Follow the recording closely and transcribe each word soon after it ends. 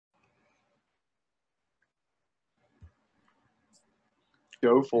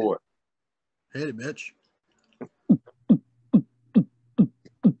Go for it. Hit it, bitch.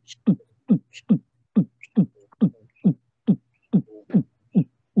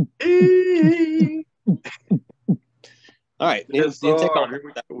 All right.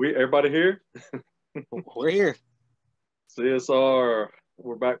 Everybody here? We're here. CSR.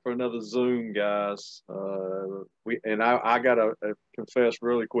 We're back for another Zoom, guys. I gotta confess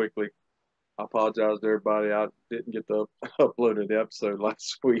really quickly. I apologize to everybody. I didn't get to upload the episode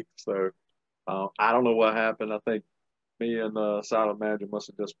last week, so I don't know what happened. I think me and Silent Manager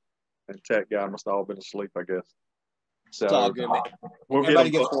and Tech Guy must have all been asleep, I guess. So it's all good, man. Everybody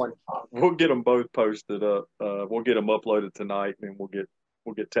gets one. We'll get them both posted up. We'll get them uploaded tonight, and we'll get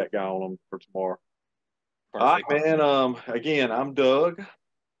Tech Guy on them for tomorrow. Perfect. All right, man. Again, I'm Doug.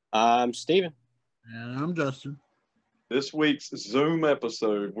 I'm Steven. And I'm Justin. This week's Zoom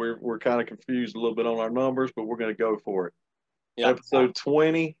episode, we're kind of confused a little bit on our numbers, but we're going to go for it. Yep. Episode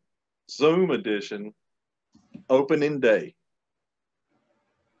 20, Zoom edition, opening day.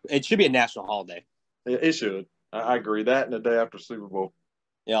 It should be a national holiday. It should. I agree. That and the day after Super Bowl.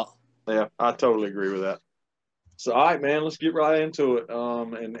 Yeah. Yeah, I totally agree with that. So, all right, man, let's get right into it.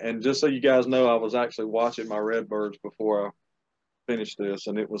 And just so you guys know, I was actually watching my Redbirds before I finished this,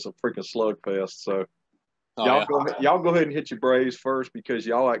 and it was a freaking slugfest. So, y'all go ahead and hit your Braves first because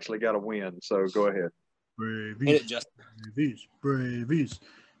y'all actually got to win. So, go ahead. Bravies. Hit it, Justin. Bravies.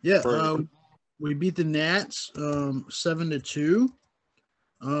 Yeah, we beat the Nats 7-2.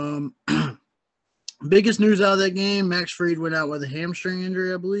 Biggest news out of that game, Max Fried went out with a hamstring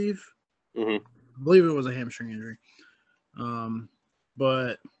injury, I believe. Mm-hmm. I believe it was a hamstring injury.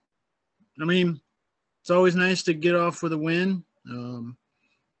 But, I mean, it's always nice to get off with a win.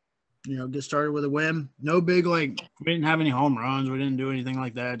 Get started with a win. No big, we didn't have any home runs. We didn't do anything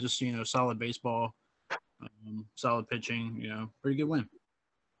like that. Just, solid baseball, solid pitching, pretty good win.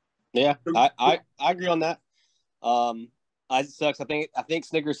 Yeah, I agree on that. It sucks. I think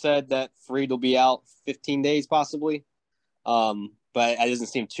Snickers said that Fried will be out 15 days possibly. But it doesn't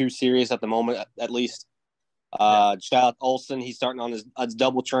seem too serious at the moment, at least. Shout out Olsen. He's starting on his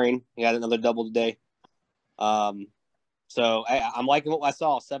double train. He had another double today. So I'm liking what I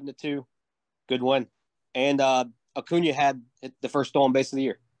saw. 7-2, good win. And Acuna had the first stolen base of the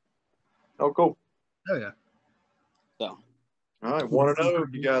year. Oh, cool. Oh yeah. So. All right,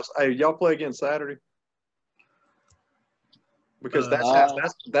 1-0, you guys. Hey, y'all play again Saturday? Because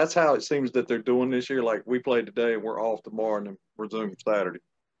that's how it seems that they're doing this year. Like we play today, and we're off tomorrow, and then resume Saturday.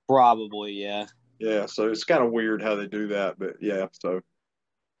 Probably, yeah. Yeah, so it's kind of weird how they do that, but yeah. So,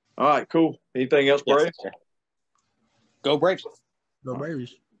 all right, cool. Anything else, Braves? Yes, go Braves. Go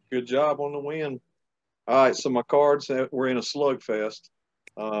Braves. Good job on the win. All right, so my Cards were in a slugfest.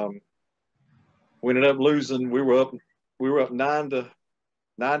 We ended up losing. We were up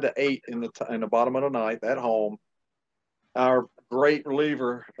 9-8 in the bottom of the ninth at home. Our great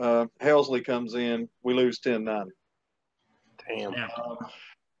reliever, Helsley, comes in. We lose 10-9. Damn.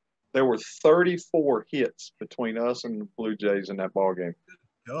 There were 34 hits between us and the Blue Jays in that ball game.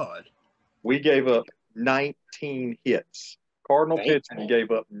 God. We gave up 19 hits. Cardinal pitching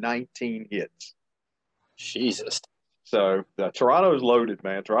gave up 19 hits. Jesus. So Toronto's loaded,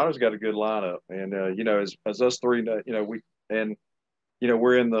 man. Toronto's got a good lineup, and as us three, we're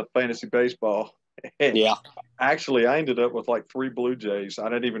in the fantasy baseball. Yeah. Actually, I ended up with 3 Blue Jays. I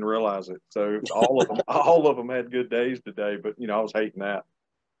didn't even realize it. So all of them had good days today, but I was hating that.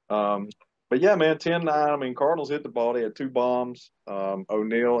 But yeah, man, 10-9. I mean, Cardinals hit the ball. They had 2 bombs.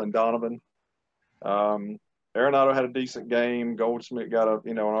 O'Neill and Donovan. Arenado had a decent game. Goldschmidt got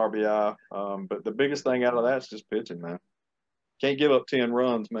an RBI. But the biggest thing out of that is just pitching, man. Can't give up 10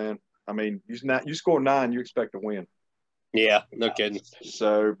 runs, man. I mean, you score 9, you expect to win. Yeah, no kidding.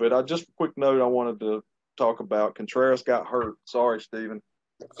 So, but just a quick note I wanted to talk about. Contreras got hurt. Sorry, Steven.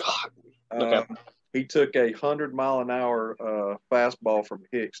 Okay. He took a 100-mile-an-hour fastball from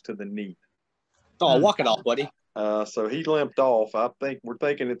Hicks to the knee. Oh, walk it off, buddy. So he limped off. We're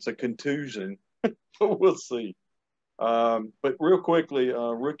thinking it's a contusion. We'll see. But real quickly,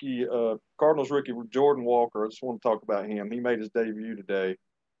 Cardinals rookie Jordan Walker. I just want to talk about him. He made his debut today.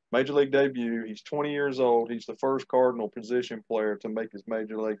 Major League debut. He's 20 years old. He's the first Cardinal position player to make his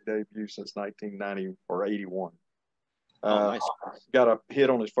Major League debut since 1990 or 81. Nice. Got a hit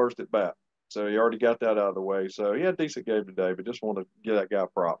on his first at bat. So he already got that out of the way. So he had a decent game today, but just wanted to give that guy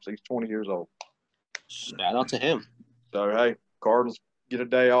props. He's 20 years old. Shout out to him. So, hey, Cardinals get a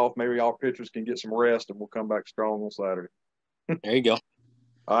day off. Maybe all pitchers can get some rest, and we'll come back strong on Saturday. There you go.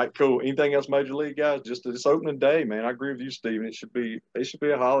 All right, cool. Anything else, Major League guys? Just this opening day, man. I agree with you, Steven. It should be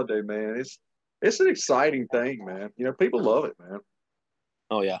a holiday, man. It's an exciting thing, man. People love it, man.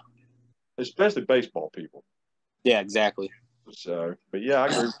 Oh yeah. especially baseball people. Yeah, exactly. So, but yeah, I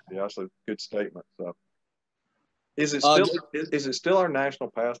agree with you. That's a good statement. So, is it Uh, still is it still our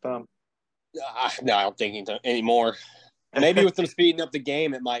national pastime? no, I don't think anymore. Maybe with them speeding up the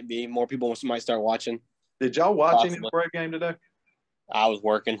game, it might be more people might start watching. Did y'all watch any of Possibly. the Brave game today? I was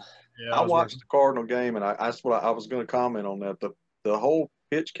working. Yeah, I watched the Cardinal game, and that's what I was going to comment on that. The whole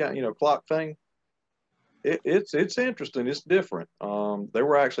pitch count, clock thing. It's interesting. It's different. There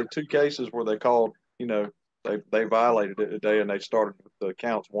were actually two cases where they called, they violated it today, and they started the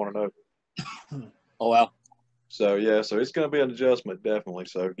counts 1-0. Oh well. So yeah, so it's going to be an adjustment definitely.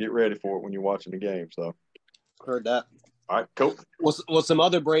 So get ready for it when you're watching the game. So Heard that. all right, cool. Well, some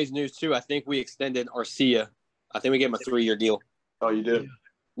other Braves news too. I think we extended Arcia. I think we gave him a 3-year deal. Oh, you did?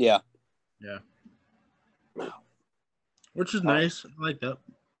 Yeah. Yeah. Which is nice. I like that.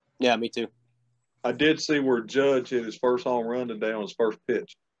 Yeah, me too. I did see where Judge hit his first home run today on his first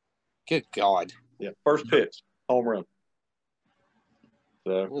pitch. Good God. Yeah, first pitch, home run.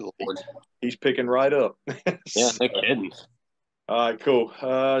 So Good Lord. he's picking right up. Yeah, no kidding. All right, cool.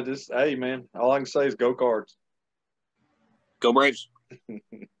 Hey, man, all I can say is go Cards. Go Braves.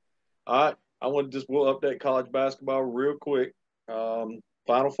 All right, we'll update college basketball real quick.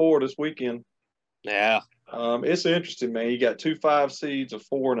 Final Four this weekend. Yeah. It's interesting, man. You got 2 5 seeds, a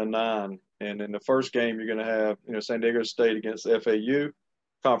 4 and a 9, and in the first game you're going to have San Diego State against FAU,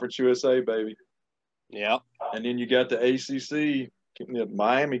 Conference USA, baby. Yeah. And then you got the ACC,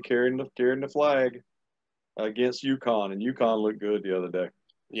 Miami carrying the flag against UConn, and UConn looked good the other day.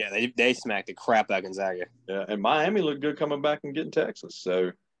 Yeah, they smacked the crap out of Gonzaga. Yeah, and Miami looked good coming back and getting Texas.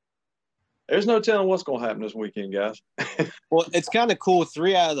 So there's no telling what's going to happen this weekend, guys. Well, it's kind of cool.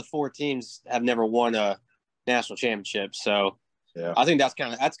 3 out of the 4 teams have never won a national championship, so yeah, I think that's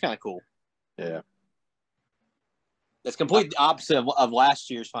kind of cool. Yeah, It's complete opposite of last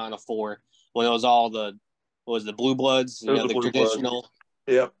year's Final Four when it was all the Blue Bloods, the Blue traditional,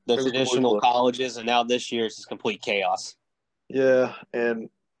 Yep, the traditional colleges, and now this year it's just complete chaos. Yeah, and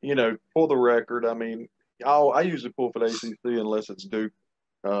for the record, I mean, I usually pull for the ACC unless it's Duke.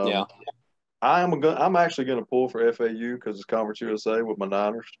 Yeah. I'm actually going to pull for FAU because it's Conference USA with my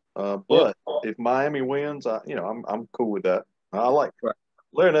Niners. But if Miami wins, I'm cool with that. I like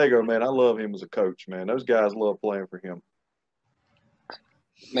Larinaga, man. I love him as a coach, man. Those guys love playing for him.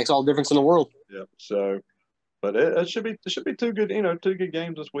 Makes all the difference in the world. Yeah. So, but it should be two good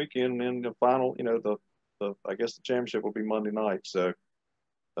games this weekend, and then the final, I guess the championship will be Monday night. So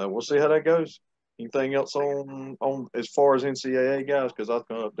we'll see how that goes. Anything else on as far as NCAA guys? Because I was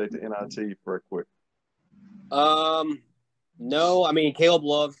going to update the NIT very quick. No, I mean Caleb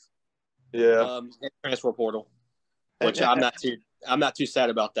Love. Yeah. Transfer portal, which I'm not too sad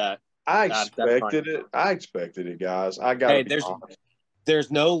about that. I expected it, guys. I got. Hey,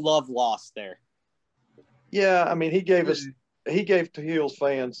 there's no love lost there. Yeah, I mean he gave to Heels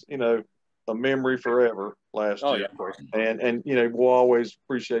fans, a memory forever last year. Yeah, of course. And we'll always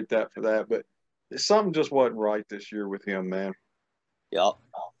appreciate that for that. But something just wasn't right this year with him, man. Yep.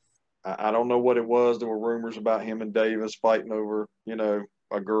 I don't know what it was. There were rumors about him and Davis fighting over,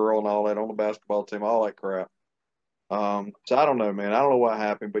 a girl and all that on the basketball team, all that crap. So I don't know, man. I don't know what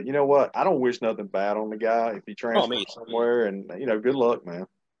happened, but you know what? I don't wish nothing bad on the guy if he transfers somewhere, and good luck, man.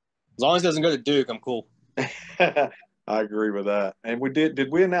 As long as he doesn't go to Duke, I'm cool. I agree with that. And we did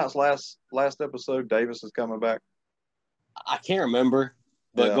we announce last episode Davis is coming back? I can't remember,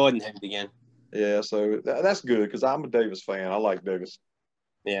 but go ahead and hit it again. Yeah, so that's good because I'm a Davis fan. I like Davis.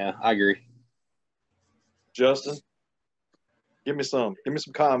 Yeah, I agree. Justin, give me some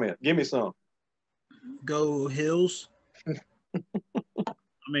comment. Give me some. Go Hills. I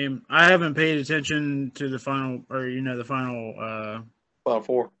mean, I haven't paid attention to the final, or the final. Final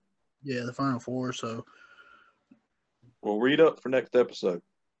Four. Yeah, the Final Four. So we'll read up for next episode.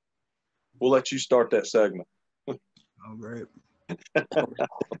 We'll let you start that segment. Oh, great.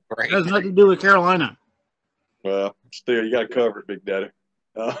 Great. It has nothing to do with Carolina. Well, still, you got to cover it, Big Daddy.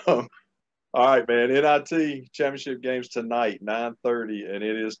 All right, man. NIT championship games tonight, 9:30, and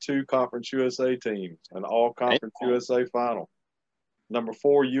it is 2 Conference USA teams, an all-Conference USA final. Number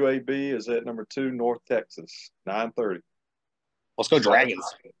 4 UAB is at number 2 North Texas, 9:30. Let's go Dragons.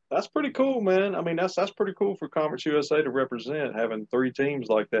 That's pretty cool, man. I mean, that's pretty cool for Conference USA to represent having 3 teams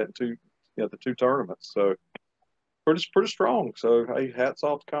like that in the 2 tournaments. So pretty strong. So hey, hats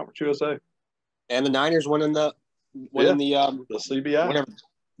off to Conference USA. And the Niners winning the CBI. Whatever.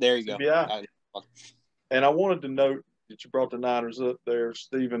 There you CBI. Go. And I wanted to note that you brought the Niners up there,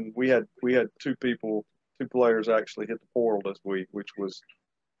 Stephen. We had 2 players actually hit the portal this week, which was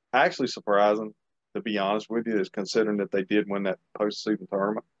actually surprising. to be honest with you, is considering that they did win that postseason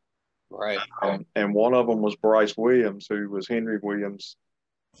tournament. Right. And one of them was Bryce Williams, who was Henry Williams.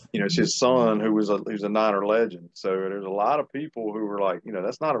 It's his son who's a Niner legend. So there's a lot of people who were like,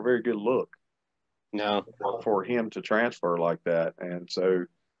 that's not a very good look. No. For him to transfer like that. And so,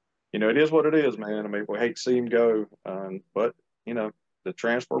 it is what it is, man. I mean, we hate to see him go, but the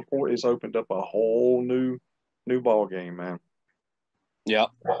transfer portal has opened up a whole new ball game, man. Yeah.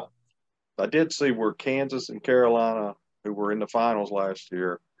 I did see where Kansas and Carolina, who were in the finals last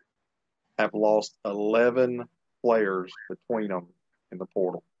year, have lost 11 players between them in the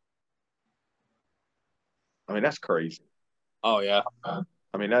portal. I mean, that's crazy. Oh, yeah.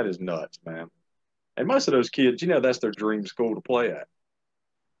 I mean, that is nuts, man. And most of those kids, that's their dream school to play at.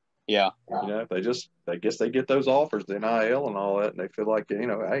 Yeah. I guess they get those offers, the NIL and all that, and they feel like,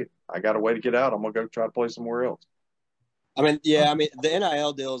 hey, I got a way to get out. I'm going to go try to play somewhere else. I mean, the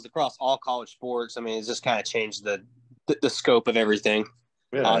NIL deals across all college sports, I mean, it's just kind of changed the scope of everything,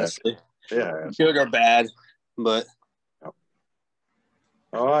 honestly. Yeah. Good or bad, but. Yep.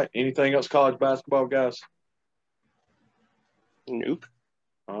 All right. Anything else college basketball, guys? Nope.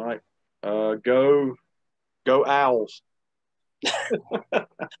 All right. Go Owls.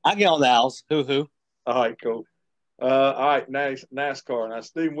 I get on the Owls. Hoo. All right, cool. All right, nice NASCAR. Now,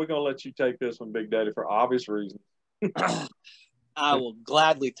 Stephen, we're gonna let you take this one, Big Daddy, for obvious reasons. I will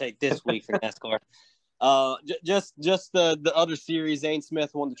gladly take this week for NASCAR. Just the other series. Zane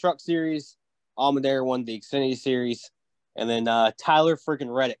Smith won the Truck Series. Almader won the Xfinity Series, and then Tyler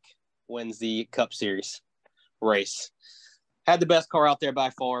freaking Reddick wins the Cup Series race. Had the best car out there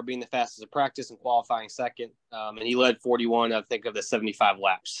by far, being the fastest at practice and qualifying second. And he led 41, I think, of the 75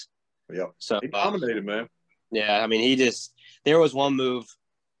 laps. Yep. So he dominated, man. Yeah, I mean, there was one move.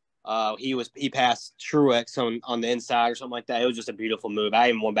 He passed Truex on the inside or something like that. It was just a beautiful move. I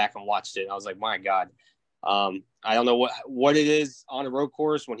even went back and watched it. I was like, my God. I don't know what it is on a road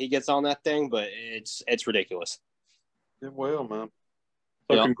course when he gets on that thing, but it's ridiculous. Yeah, well, man.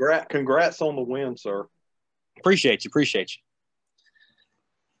 So congrats on the win, sir. Appreciate you.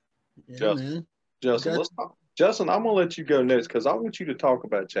 Yeah, man. Justin, I'm gonna let you go next because I want you to talk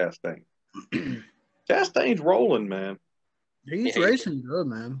about Chastain. Chastain's rolling, man. He's racing good,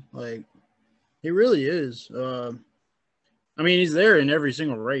 man. Like, he really is. I mean, he's there in every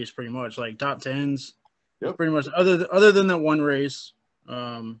single race, pretty much. Like top tens, pretty much. Other than that one race,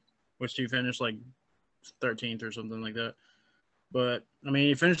 which he finished like 13th or something like that. But I mean,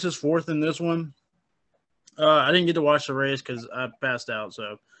 he finishes 4th in this one. I didn't get to watch the race because I passed out.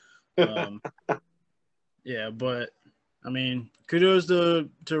 So, yeah. But I mean, kudos to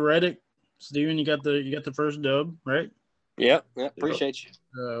Reddick. Steven, you got the first dub, right? Yep. Appreciate you.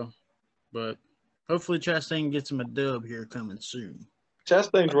 But hopefully Chastain gets him a dub here coming soon.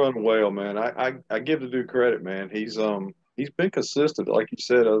 Chastain's running well, man. I give the dude credit, man. He's been consistent, like you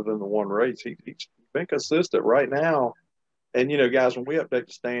said, other than the one race. He's been consistent right now. And guys, when we update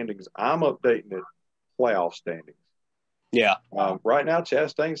the standings, I'm updating the playoff standings. Yeah. Right now,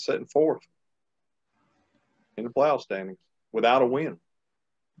 Chastain's sitting 4th in the playoff standings without a win.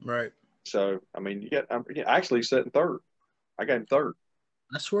 Right. So, I mean, I'm actually sitting 3rd. I got him 3rd.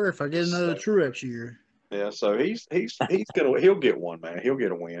 I swear, if I get another Truex year. Yeah, so he'll get one, man. He'll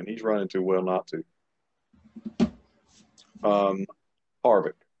get a win. He's running too well not to.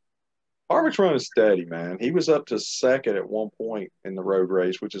 Harvick's running steady, man. He was up to 2nd at one point in the road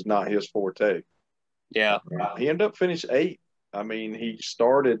race, which is not his forte. Yeah. He ended up finishing 8th. I mean, he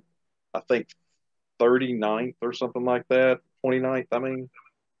started, I think, 39th or something like that, 29th, I mean,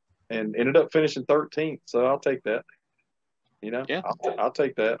 and ended up finishing 13th. So I'll take that. Yeah. I'll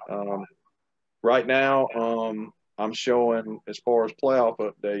take that. Right now, I'm showing as far as playoff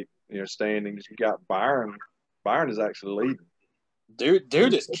update, standings. You got Byron. Byron is actually leading.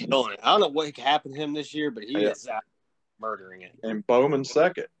 Dude is killing it. I don't know what happened to him this year, but he is murdering it. And Bowman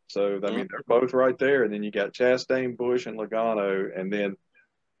 2nd. So, I mean, they're both right there. And then you got Chastain, Busch, and Logano. And then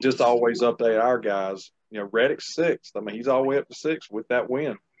just always update our guys. Reddick's 6th. I mean, he's all the way up to 6th with that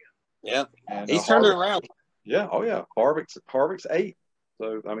win. Yeah. And, he's turned it around. Yeah. Oh, yeah. Harvick's 8th.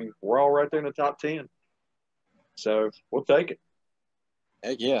 So, I mean, we're all right there in the top 10. So, we'll take it.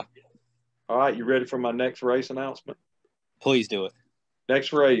 Heck yeah. All right. You ready for my next race announcement? Please do it.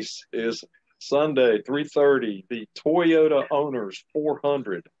 Next race is Sunday, 3:30, the Toyota Owners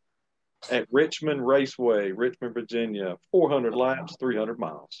 400 at Richmond Raceway, Richmond, Virginia. 400 laps, 300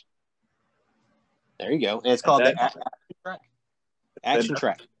 miles. There you go. And it's called the Action Track. Action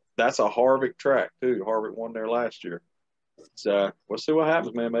Track. That's a Harvick track, too. Harvick won there last year. So we'll see what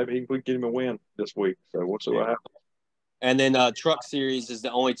happens, man. Maybe we can get him a win this week. So we'll see what happens. And then Truck Series is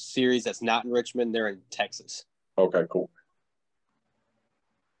the only series that's not in Richmond. They're in Texas. Okay, cool.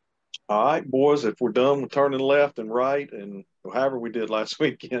 All right, boys, if we're done with turning left and right and however we did last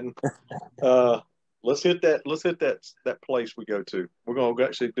weekend, let's hit that place we go to. We're gonna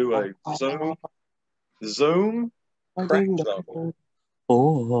actually do a Zoom crack zone.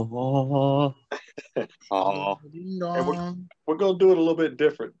 Oh. And we're gonna do it a little bit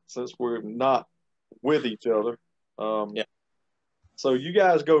different since we're not with each other. Yeah. So you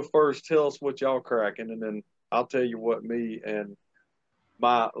guys go first, tell us what y'all cracking, and then I'll tell you what me and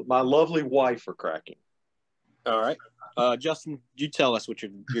my lovely wife are cracking. All right. Justin, you tell us what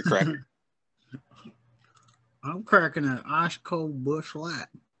you're cracking. I'm cracking an ice cold Bush Light.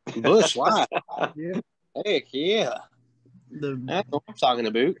 Bush Light. Yeah. Heck yeah. That's what I'm talking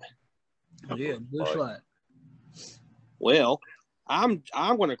about. Yeah, Bush Light. Well, I'm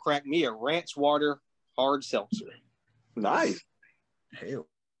gonna crack me a ranch water hard seltzer. Nice. Hell.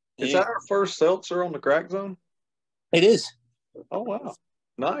 Is that our first seltzer on the crack zone? It is. Oh wow.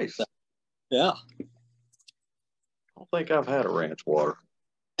 Nice. Yeah. I don't think I've had a ranch water.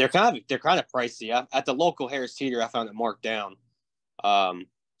 They're kind of pricey. At the local Harris Teeter, I found it marked down. So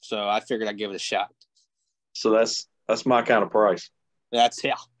I figured I'd give it a shot. So that's my kind of price. That's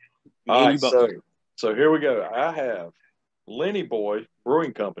All right, so here we go. I have Lenny Boy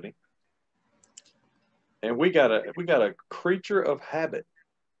Brewing Company, and we got a Creature of Habit.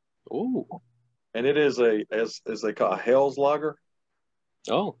 Ooh. And it is as they call a Hell's Lager.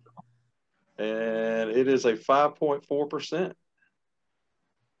 Oh. And it is a 5.4%.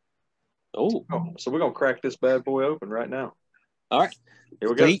 Oh. So we're gonna crack this bad boy open right now. All right. Here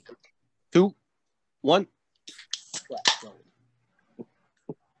we go. 3, 2, 1.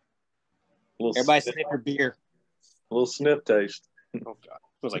 Everybody sniff your beer. A little sniff taste. Oh god.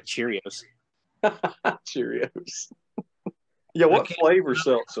 It was like Cheerios. Cheerios. Yeah, what flavor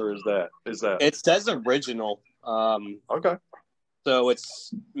seltzer is that? It says original. Okay. So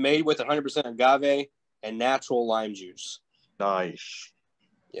it's made with 100% agave and natural lime juice. Nice.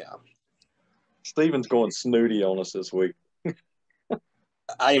 Yeah. Steven's going snooty on us this week.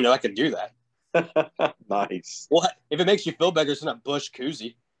 I didn't know I could do that. Nice. What? If it makes you feel better, it's not Bush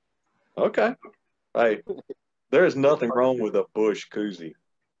koozie. Okay. Hey, there's nothing wrong with a Bush koozie.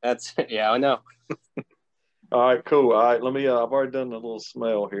 Yeah, I know. All right, cool. All right, let me. I've already done a little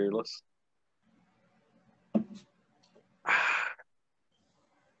smell here. Let's.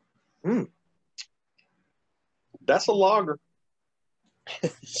 That's a lager.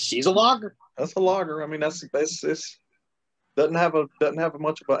 She's a lager. That's a lager. I mean, that's it's doesn't have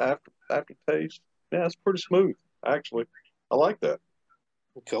much of an aftertaste. Yeah, it's pretty smooth actually. I like that.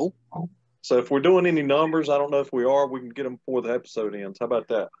 Cool. So if we're doing any numbers, I don't know if we are. We can get them before the episode ends. How about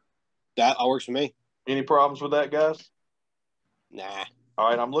that? That all works for me. Any problems with that, guys? Nah. All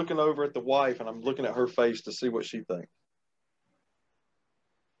right, I'm looking over at the wife and I'm looking at her face to see what she thinks.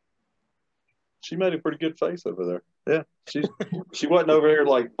 She made a pretty good face over there. Yeah, she wasn't over here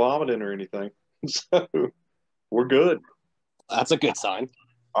like vomiting or anything. So we're good. That's a good sign.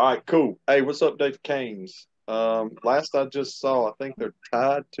 All right, cool. Hey, what's up, Dave Canes? Last I just saw, I think they're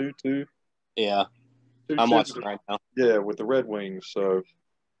tied 2-2. Yeah, I'm watching right now. Yeah, with the Red Wings. So,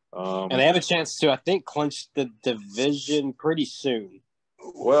 and they have a chance to, I think, clinch the division pretty soon.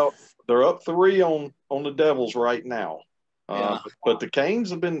 Well, they're up 3 on the Devils right now. Yeah. But the Canes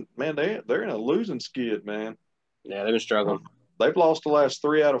have been, man, they're in a losing skid, man. Yeah, they've been struggling. They've lost the last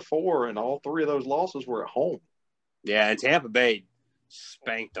 3 out of 4, and all 3 of those losses were at home. Yeah, and Tampa Bay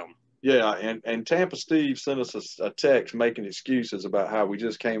spanked them. Yeah, and Tampa Steve sent us a text making excuses about how we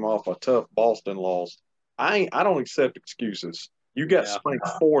just came off a tough Boston loss. I don't accept excuses. You got spanked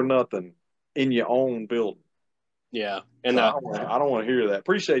 4-0 in your own building. Yeah, and so I don't want to hear that.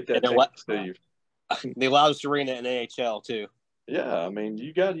 Appreciate that, Steve. They allowed us to arena in NHL too. Yeah, I mean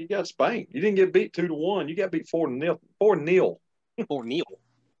you got spanked. You didn't get beat 2-1. You got beat 4-0. 4-0. 4-0.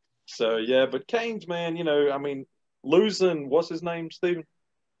 So yeah, but Canes, man, I mean, losing. What's his name, Steven?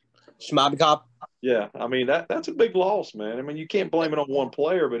 Schmabikop. Yeah, I mean that's a big loss, man. I mean you can't blame it on one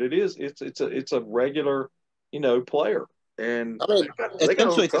player, but it's a regular, player, and I mean,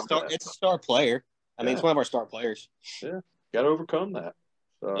 essentially it's a star player. I mean, it's one of our star players. Yeah, got to overcome that.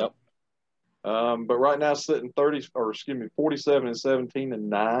 So, yep. But right now sitting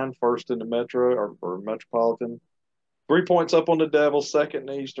 47-17-9, first in the Metro or Metropolitan. 3 points up on the Devils, second in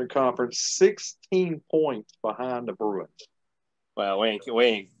the Eastern Conference, 16 points behind the Bruins. Well, we ain't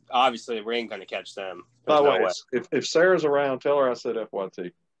obviously we ain't going to catch them. By the way, if Sarah's around, tell her I said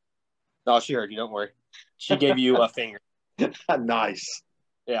FYT. No, she heard you. Don't worry. She gave you a finger. Nice.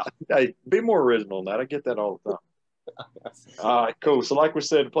 Yeah. Hey, be more original than that. I get that all the time. All right, cool. So, like we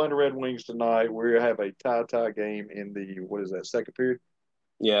said, playing the Red Wings tonight, we have a tie game in the what is that second period?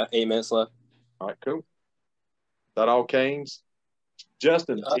 Yeah, 8 minutes left. All right, cool. That all Canes?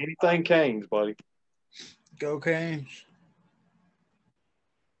 Justin, anything Canes, buddy? Go Canes.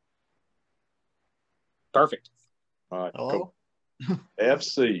 Perfect. All right, Hello? cool.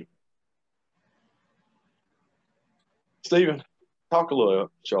 FC. Steven, talk a little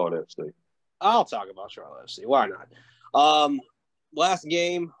Charlotte FC. I'll talk about Charlotte FC. Why not? Last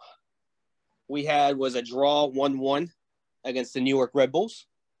game we had was a draw 1-1 against the New York Red Bulls.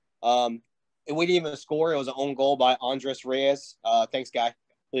 And we didn't even score. It was an own goal by Andres Reyes. Thanks, guy.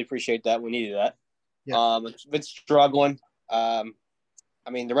 Really appreciate that. We needed that. Yeah. It's been struggling. I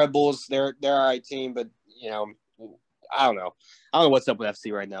mean, the Red Bulls, they're all right team, but, you know, I don't know. I don't know what's up with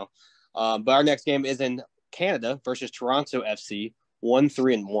FC right now. But our next game is in Canada versus Toronto FC,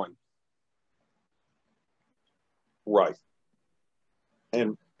 1-3-1. Right.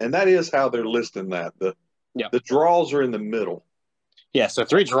 And that is how they're listing that. The draws are in the middle. Yeah, so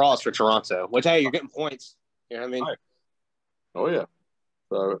 3 draws for Toronto, which, hey, you're getting points. You know what I mean? Right. Oh, yeah.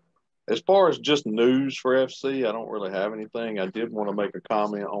 So, as far as just news for FC, I don't really have anything. I did want to make a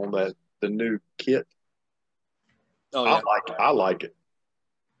comment on the new kit. Oh, yeah. I like it.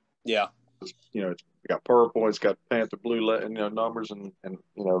 Yeah. You know, it's got purple, it's got Panther blue numbers and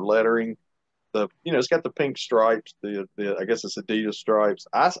lettering. It's got the pink stripes, the I guess it's Adidas stripes.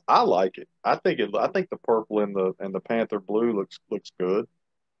 I like it. I think the purple and the Panther blue looks good.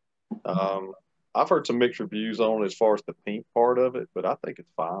 I've heard some mixed reviews on it as far as the pink part of it, but I think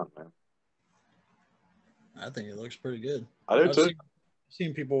it's fine, man. I think it looks pretty good. I do too.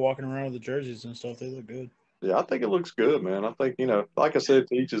 Seen people walking around with the jerseys and stuff. They look good. Yeah, I think it looks good, man. I think, like I said,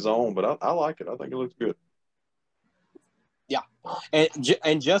 to each his own, but I like it. I think it looks good. Yeah.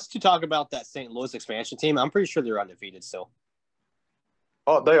 And just to talk about that St. Louis expansion team, I'm pretty sure they're undefeated still.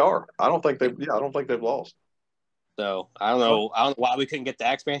 Oh, they are. I don't think they've lost. So I don't know why we couldn't get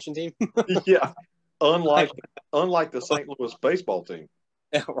the expansion team. Yeah. Unlike the St. Louis baseball team.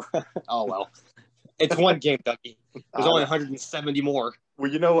 Oh well. It's one game, Ducky. There's only 170 more.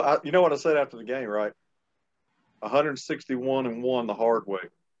 Well, you know what I said after the game, right? 161-1 the hard way.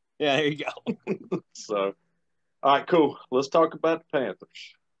 Yeah, there you go. So, all right, cool. Let's talk about the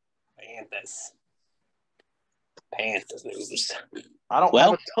Panthers. Panthers news. I don't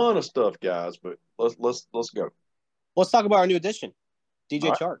have a ton of stuff, guys, but let's go. Let's talk about our new addition, DJ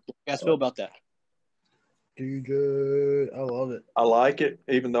Right. Chark. What do you guys feel about that? DJ, I love it. I like it,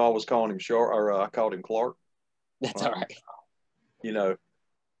 even though I was calling him Short, or I called him Clark. That's all right.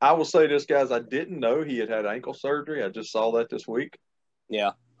 I will say this, guys. I didn't know he had ankle surgery. I just saw that this week.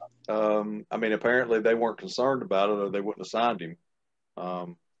 Yeah. I mean, apparently they weren't concerned about it, or they wouldn't have signed him.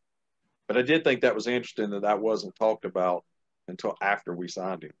 But I did think that was interesting that wasn't talked about until after we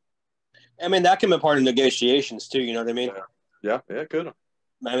signed him. I mean, that can be part of negotiations too. You know what I mean? Yeah, it could have.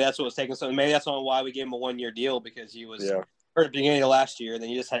 Maybe that's what was taking. So maybe that's why we gave him a 1-year deal, because he was hurt at the beginning of last year, and then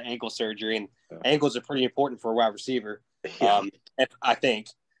he just had ankle surgery, and ankles are pretty important for a wide receiver. Yeah. I think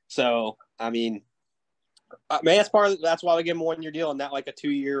so. I mean, that's that's why we gave him a 1-year deal and not like a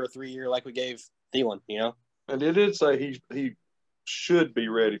 2-year or 3-year like we gave Thielen. You know. And it did say he should be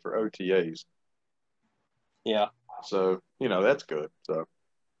ready for OTAs. Yeah. So that's good. So.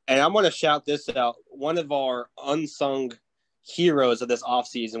 And I'm going to shout this out. One of our unsung heroes of this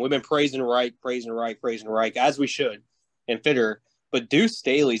offseason. We've been praising Reich, as we should, and Fitter. But Deuce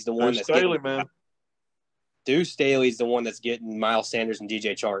Staley's the one Deuce Staley's the one that's getting Miles Sanders and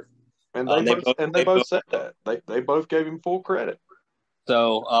DJ Chark. And they both said that. They both gave him full credit.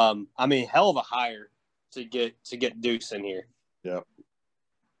 So, I mean, hell of a hire to get Deuce in here. Yeah.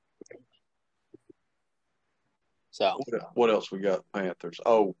 So what else we got? Panthers.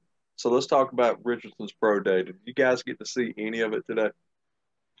 Oh, so let's talk about Richardson's pro day. Did you guys get to see any of it today?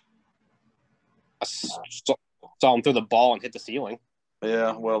 I saw him throw the ball and hit the ceiling.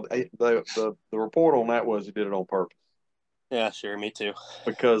 Yeah, well, the report on that was he did it on purpose. Yeah, sure, me too.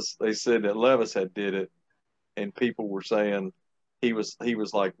 Because they said that Levis had did it, and people were saying he was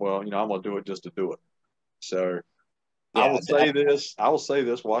like, well, I'm going to do it just to do it. So yeah, I will say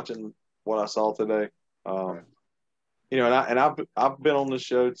this. Watching what I saw today, and I've been on the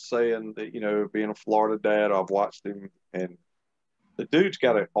show saying that being a Florida dad, I've watched him, and the dude's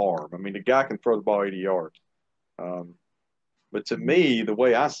got an arm. I mean, the guy can throw the ball 80 yards. But to me, the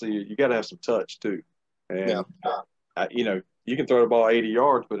way I see it, you got to have some touch too. And you can throw the ball 80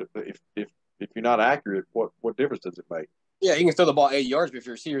 yards, but if you're not accurate, what difference does it make? Yeah, you can throw the ball 80 yards, but if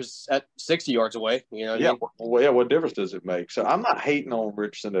your receiver's at 60 yards away, you know what I mean? Well, yeah, what difference does it make? So I'm not hating on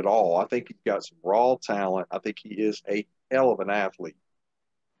Richardson at all. I think he's got some raw talent. I think he is a hell of an athlete.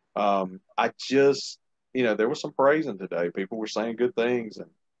 I just, there was some praising today. People were saying good things,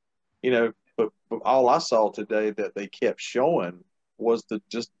 and but all I saw today that they kept showing was the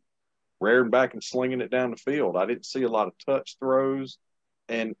just rearing back and slinging it down the field. I didn't see a lot of touch throws,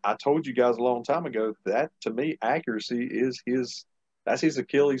 and I told you guys a long time ago that to me accuracy is that's his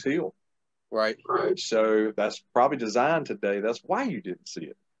Achilles heel. Right. So that's probably designed today. That's why you didn't see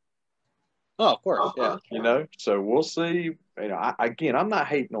it. Oh, of course, yeah. So we'll see. I'm not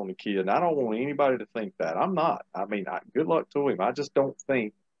hating on the kid, and I don't want anybody to think that. I'm not. I mean, good luck to him. I just don't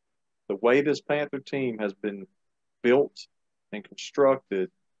think the way this Panther team has been built and constructed,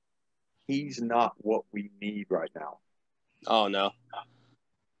 he's not what we need right now. Oh, no.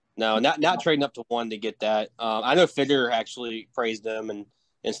 No, not trading up to one to get that. I know Figger actually praised him,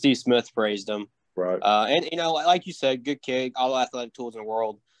 and Steve Smith praised him. Right. And, like you said, good kid, all athletic tools in the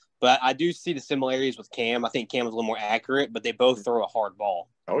world. But I do see the similarities with Cam. I think Cam is a little more accurate, but they both throw a hard ball.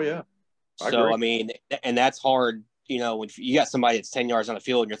 Oh, yeah. I mean, and that's hard. When you got somebody that's 10 yards on the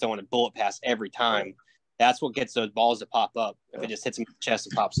field and you're throwing a bullet pass every time, that's what gets those balls to pop up. If it just hits him in the chest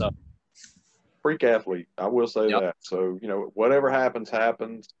and pops up. Freak athlete. I will say that. So, whatever happens.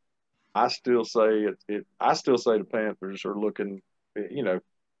 I still say I still say the Panthers are looking,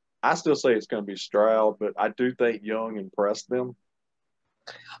 I still say it's going to be Stroud, but I do think Young impressed them.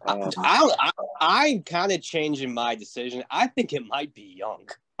 I'm kind of changing my decision. I think it might be Young.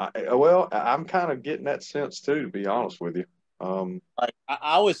 I'm kind of getting that sense too, to be honest with you.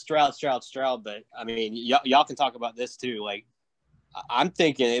 I was Stroud, but I mean, y'all can talk about this too. Like, I'm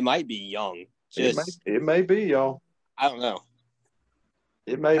thinking it might be Young. It may be, y'all. I don't know.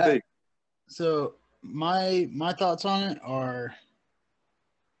 It may be. So my thoughts on it are,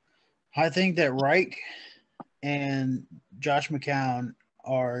 I think that Reich and Josh McCown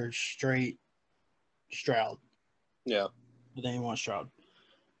are straight Stroud. Yeah. But they want Stroud.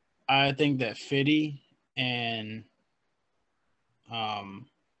 I think that Fitty and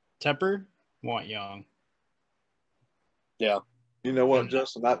Tepper want Young. Yeah. You know what,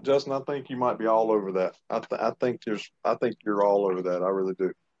 Justin? I think you might be all over that. I think you're all over that. I really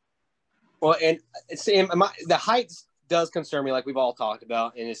do. Well, and the height does concern me, like we've all talked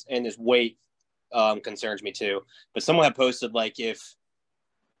about, and his weight concerns me too. But someone had posted like if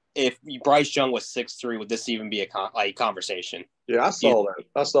Bryce Young was 6'3", would this even be a conversation? Yeah, I saw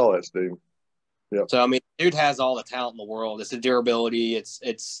that, Steve. Yeah. So I mean, dude has all the talent in the world. It's the durability.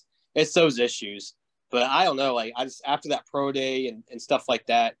 It's those issues. But I don't know. Like I just after that pro day and stuff like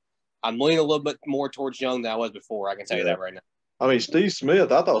that, I'm leaning a little bit more towards Young than I was before. I can tell you that right now. I mean, Steve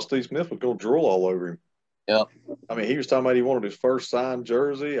Smith. I thought Steve Smith was going to drool all over him. Yep. I mean, he was talking about he wanted his first signed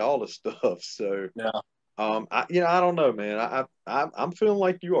jersey, all this stuff. So yeah. I don't know, man. I'm feeling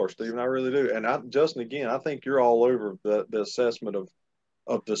like you are, Steven. I really do. And Justin, again, I think you're all over the assessment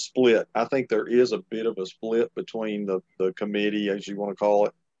of the split. I think there is a bit of a split between the committee, as you want to call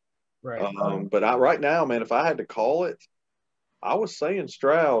it. Right. But right now, man, if I had to call it, I was saying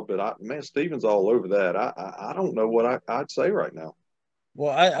Stroud, but Steven's all over that. I don't know what I'd say right now.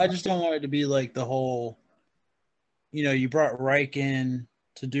 Well, I just don't want it to be like the whole, you brought Reich in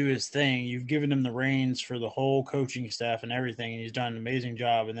to do his thing. You've given him the reins for the whole coaching staff and everything, and he's done an amazing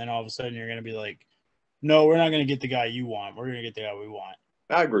job. And then all of a sudden you're going to be like, no, we're not going to get the guy you want. We're going to get the guy we want.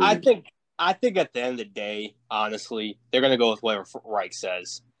 I agree. I think at the end of the day, honestly, they're going to go with whatever Reich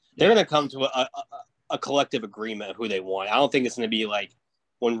says. They're going to come to a collective agreement of who they want. I don't think it's going to be like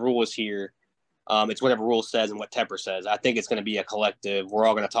when Rule is here, it's whatever Rule says and what Tepper says. I think it's going to be a collective. We're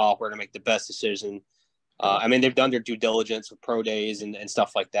all going to talk. We're going to make the best decision. I mean, they've done their due diligence with pro days and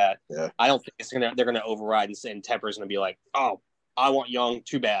stuff like that. Yeah. I don't think they're going to override and Tepper's going to be like, oh, I want Young.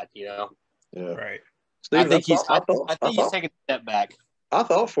 Too bad, Yeah. Right. Steven, I think he's taking a step back. I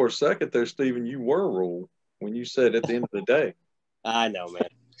thought for a second there, Steven, you were Rule when you said at the end of the day. I know, man.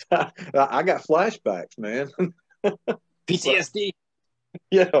 I got flashbacks, man. PTSD.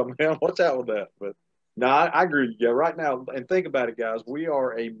 Yeah, man. Watch out with that. But no, I agree with you. Yeah, right now, and think about it, guys. We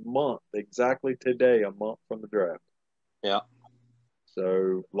are a month exactly today, a month from the draft. Yeah.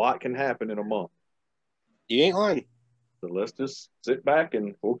 So a lot can happen in a month. You ain't lying. So let's just sit back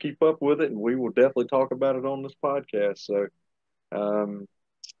and we'll keep up with it, and we will definitely talk about it on this podcast. So,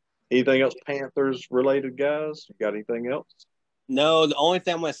 anything else Panthers related, guys? You got anything else? No, the only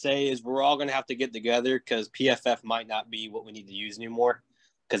thing I'm going to say is we're all going to have to get together because PFF might not be what we need to use anymore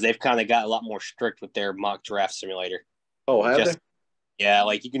because they've kind of got a lot more strict with their mock draft simulator. Oh, have they? Yeah,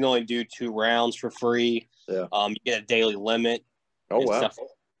 like you can only do 2 rounds for free. Yeah. You get a daily limit. Oh, wow. Stuff.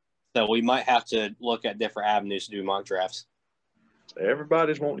 So we might have to look at different avenues to do mock drafts.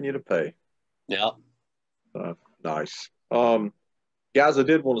 Everybody's wanting you to pay. Yeah. Nice. Guys, I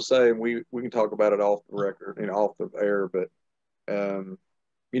did want to say, and we can talk about it off the record, off the air, but you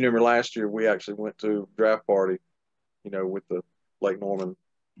remember last year we actually went to a draft party, with the Lake Norman.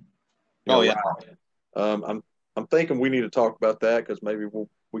 Yeah. I'm thinking we need to talk about that because maybe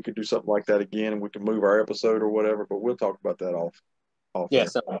we could do something like that again, and we can move our episode or whatever. But we'll talk about that off. Yeah.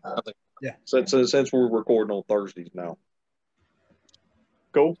 Yeah. Since we're recording on Thursdays now.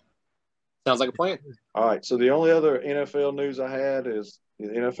 Cool. Sounds like a plan. All right. So the only other NFL news I had is the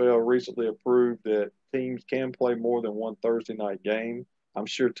NFL recently approved that teams can play more than one Thursday night game. I'm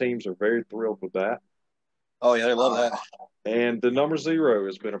sure teams are very thrilled with that. Oh yeah, I love that. And the number 0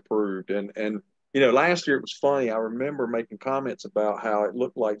 has been approved. And last year it was funny. I remember making comments about how it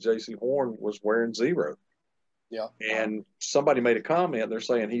looked like J.C. Horn was wearing 0. Yeah. And somebody made a comment. They're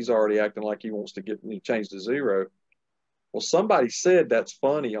saying he's already acting like he wants to change to 0. Well, somebody said that's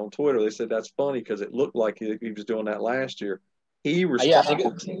funny on Twitter. They said that's funny because it looked like he was doing that last year. He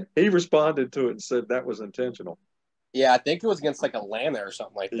responded to it and said that was intentional. Yeah, I think it was against like Atlanta or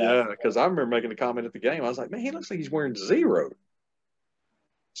something like that. Yeah, because I remember making a comment at the game. I was like, man, he looks like he's wearing 0.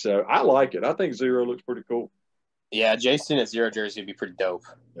 So I like it. I think 0 looks pretty cool. Yeah, Jason at 0 jersey would be pretty dope.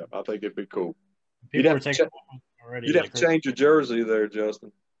 Yeah, I think it'd be cool. People are taking already. You'd have to change your jersey there,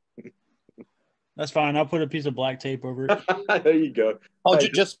 Justin. That's fine. I'll put a piece of black tape over it. There you go. Oh, hey,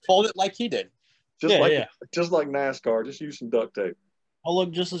 just fold it like he did. Just like NASCAR. Just use some duct tape. I'll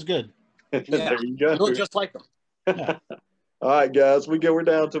look just as good. Yeah. There you go. You look just like them. Yeah. All right, guys. We're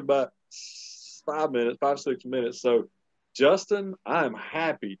down to about 5-6 minutes. So, Justin, I'm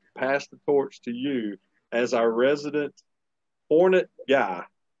happy to pass the torch to you as our resident Hornet guy.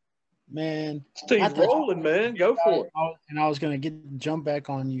 Man, this team's rolling, man. Go for it. And I was gonna jump back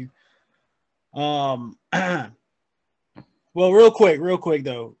on you. Well, real quick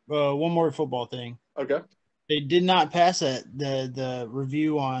though. One more football thing. Okay. They did not pass the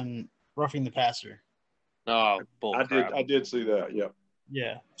review on roughing the passer. Oh, bull crap. I did see that. Yeah.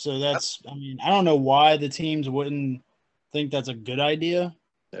 Yeah. So that's. I mean, I don't know why the teams wouldn't think that's a good idea.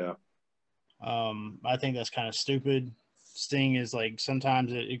 Yeah. I think that's kind of stupid. Sting is like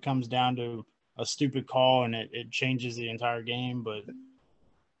sometimes it comes down to a stupid call and it changes the entire game, but.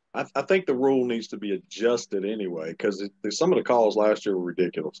 I think the rule needs to be adjusted anyway because some of the calls last year were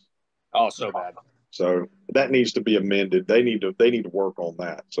ridiculous. Oh, so bad. So that needs to be amended. They need to work on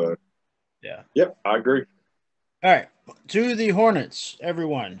that. So, yeah. Yep, I agree. All right, to the Hornets,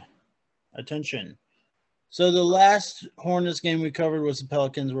 everyone, attention. So the last Hornets game we covered was the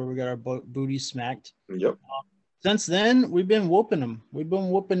Pelicans, where we got our booty smacked. Yep. Since then, we've been whooping them. We've been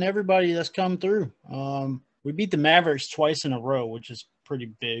whooping everybody that's come through. We beat the Mavericks twice in a row, which is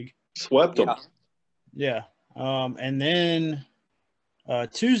pretty big. Swept them. Yeah. And then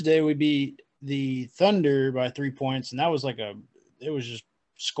Tuesday we beat the Thunder by 3 points, and that was it was just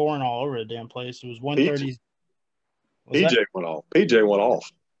scoring all over the damn place. It was 130. PJ went off. PJ went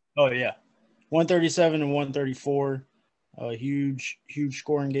off. Oh yeah, 137 and 134. Huge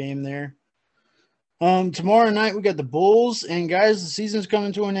scoring game there. Tomorrow night we got the Bulls, and guys, the season's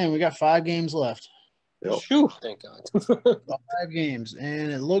coming to an end. We got 5 games left. Yep. Whew, thank God. 5 games,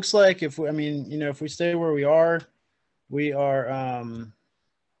 and it looks like if we stay where we are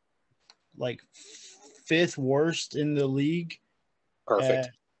like 5th worst in the league. Perfect.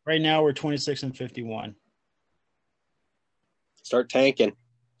 Right now we're 26 and 51. Start tanking.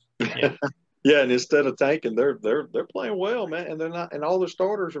 Yeah. Yeah, and instead of tanking, they're playing well, man, and they're not, and all their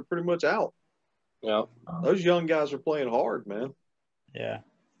starters are pretty much out. Yeah, those young guys are playing hard, man. Yeah,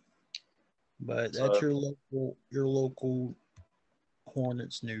 but that's your local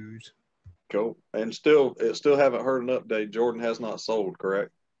Hornets news. Cool, and it still haven't heard an update. Jordan has not sold,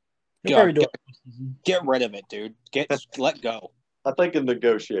 correct? Get rid of it, dude. Let go. I think in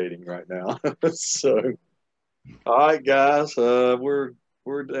negotiating right now. So, all right, guys, we're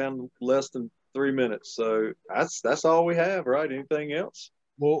down less than 3 minutes, so that's all we have, right? Anything else?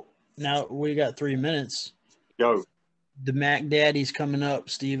 Well, now we got 3 minutes. Go. The Mac Daddy's coming up,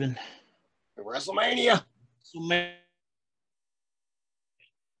 Steven. WrestleMania.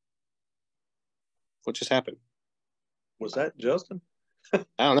 What just happened? Was that Justin? I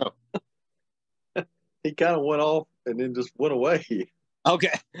don't know. He kind of went off and then just went away.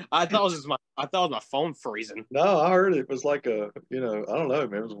 Okay, I thought it was my phone freezing. No, I heard it was like I don't know,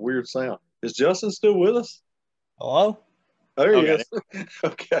 man. It was a weird sound. Is Justin still with us? Hello? There he is.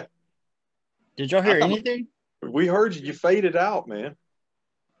 Okay. Did y'all hear anything? We heard you. You faded out, man.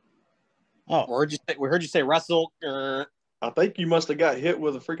 Oh, We heard you say wrestle. I think you must have got hit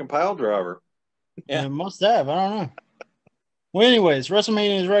with a freaking pile driver. yeah, must have. I don't know. Well, anyways,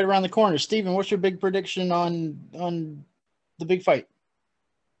 WrestleMania is right around the corner. Steven, what's your big prediction on the big fight?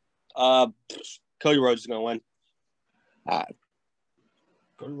 Cody Rhodes is going to win.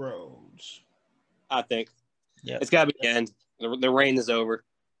 Cody Rhodes. I think. Yeah. It's got to be the end. The reign is over.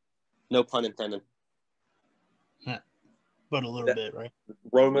 No pun intended. But a little bit, right?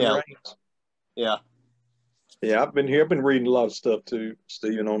 Roman Reigns. Yeah. Yeah, I've been reading a lot of stuff too,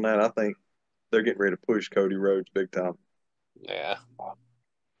 Steven, on that. I think they're getting ready to push Cody Rhodes big time. Yeah.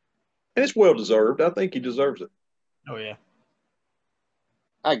 And it's well deserved. I think he deserves it. Oh, yeah.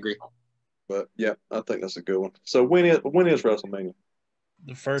 I agree. But yeah, I think that's a good one. So when is WrestleMania?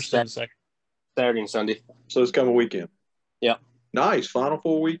 The first and the second. Saturday and Sunday. So it's coming weekend. Yeah. Nice. Final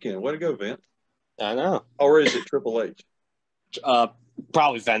Four weekend. Way to go, Vince. I know. Or is it Triple H?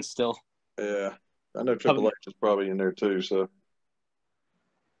 Probably Vince still. Yeah. I know Triple H is probably in there too. So,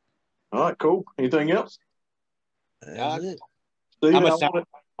 all right, cool. Anything else? That's it. Steven,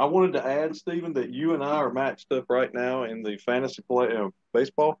 I wanted to add, Steven, that you and I are matched up right now in the fantasy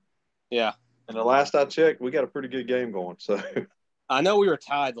baseball. Yeah. And the last I checked, we got a pretty good game going. So I know we were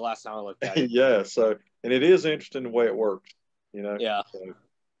tied the last time I looked at it. yeah. So, and it is interesting the way it works. You know. Yeah. So.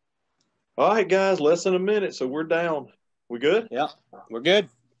 All right, guys. Less than a minute, so we're down. We good? Yeah, we're good.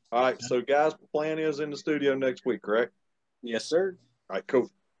 All right. So, guys, the plan is in the studio next week, correct? Yes, sir. All right, cool.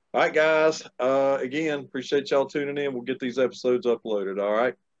 All right, guys. Again, appreciate y'all tuning in. We'll get these episodes uploaded. All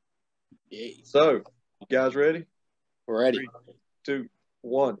right. Yay. So, you guys ready? We're ready. 3, 2,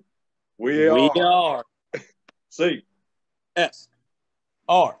 1. We are. C. S.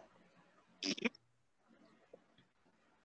 R.